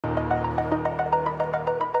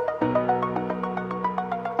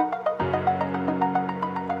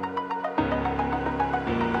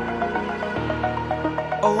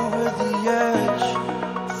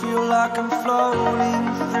like I'm floating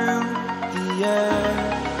through the air.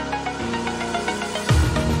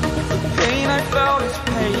 The pain I felt is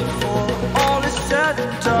paid for, all is said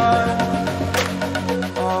and done.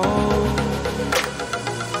 Oh,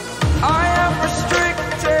 I am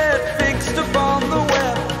restricted, fixed upon the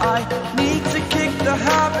web. I need to kick the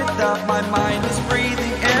habit that my mind is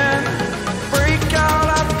breathing in. Break out,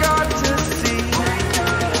 I've got to see.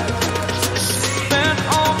 Spent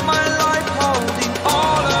all my life holding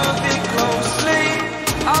all of it closely.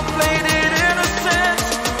 I played it innocent,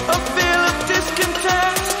 a feel of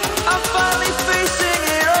discontent. I'm finally facing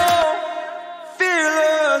it all,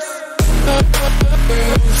 fearless.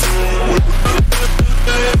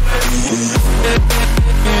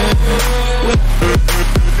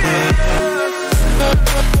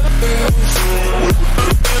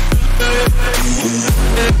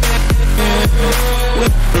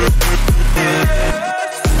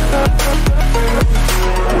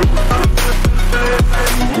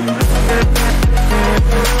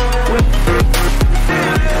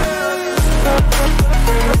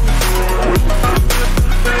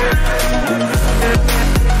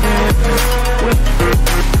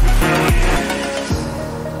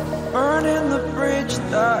 Burning the bridge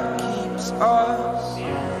that keeps us.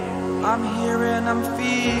 I'm here and I'm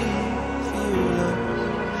feeling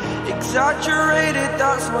exaggerated,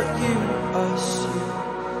 that's what you assume.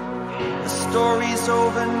 The story's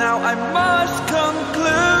over now, I must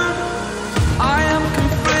conclude. I am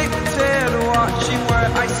conflicted, watching where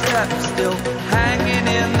I step, still hanging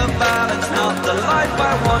in the balance. Not the life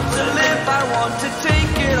I want to live, I want to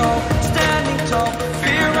take it all. Standing tall,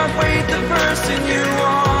 fear I've weighed the person you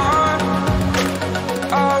are.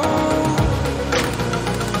 Oh,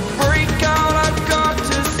 break out, I've got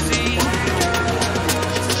to see.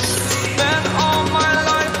 Spent all my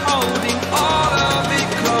life holding all of it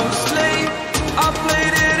closely. I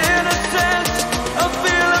played it innocent, a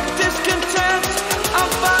feel of discontent. I'm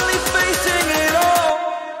finally facing it all,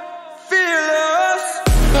 fearless.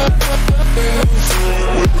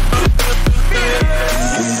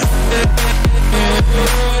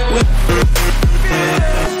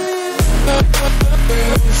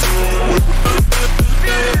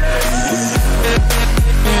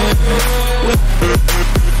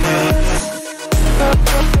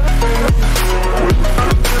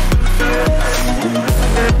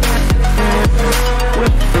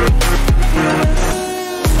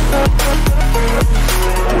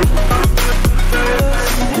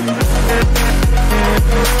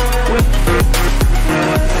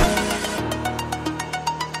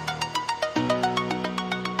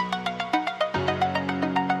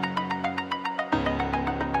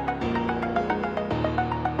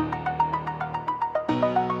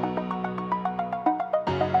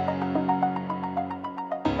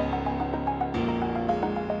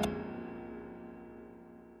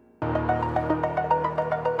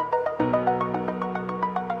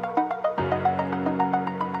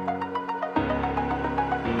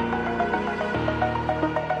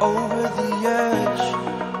 Over the edge,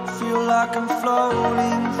 feel like I'm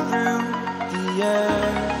floating through the air.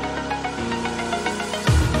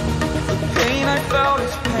 The pain I felt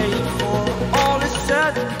is paid for, all is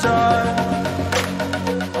said and done.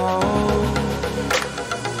 Oh,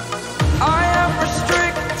 I am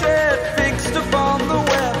restricted, fixed upon the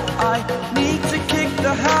web. I need to kick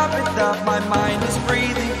the habit that my mind is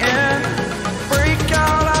breathing in. Break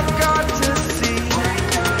out, I've got to see.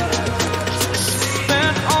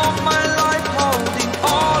 Spent all my life holding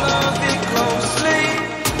all of it closely.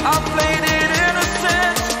 I played it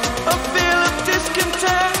innocent, a feel of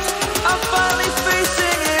discontent. I'm finally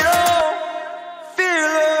facing it all,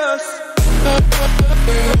 fearless.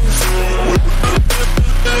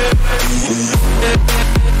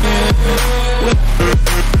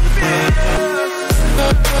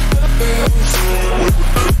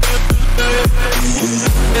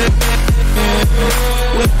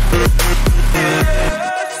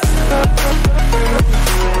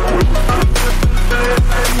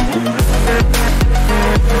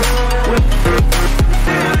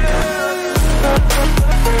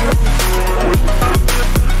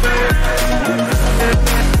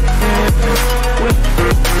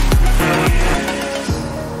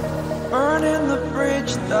 Burning the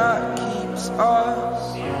bridge that keeps us.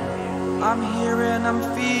 I'm here and I'm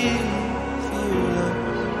feeling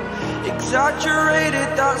exaggerated,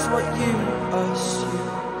 that's what you assume.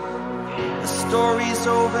 The story's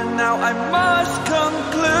over now, I must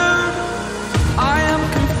conclude. I am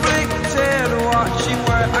conflicted, watching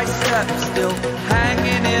where I step, still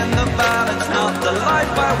hanging in the balance. Not the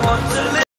life I want to live.